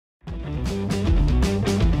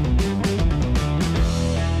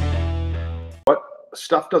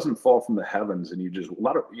stuff doesn't fall from the heavens, and you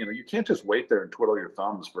can't just wait there and twiddle your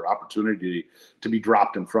thumbs for opportunity to be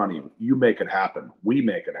dropped in front of you. You make it happen. We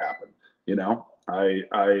make it happen.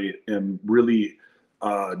 I am really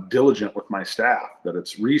diligent with my staff, that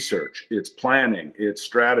it's research, it's planning, it's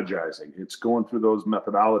strategizing, it's going through those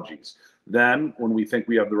methodologies. Then when we think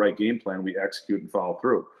we have the right game plan, we execute and follow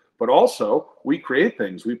through. But also we create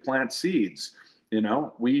things, we plant seeds.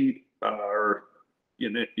 We are,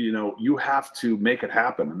 you have to make it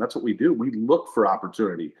happen. And that's what we do. We look for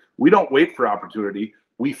opportunity. We don't wait for opportunity.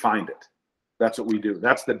 We find it. That's what we do.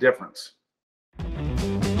 That's the difference.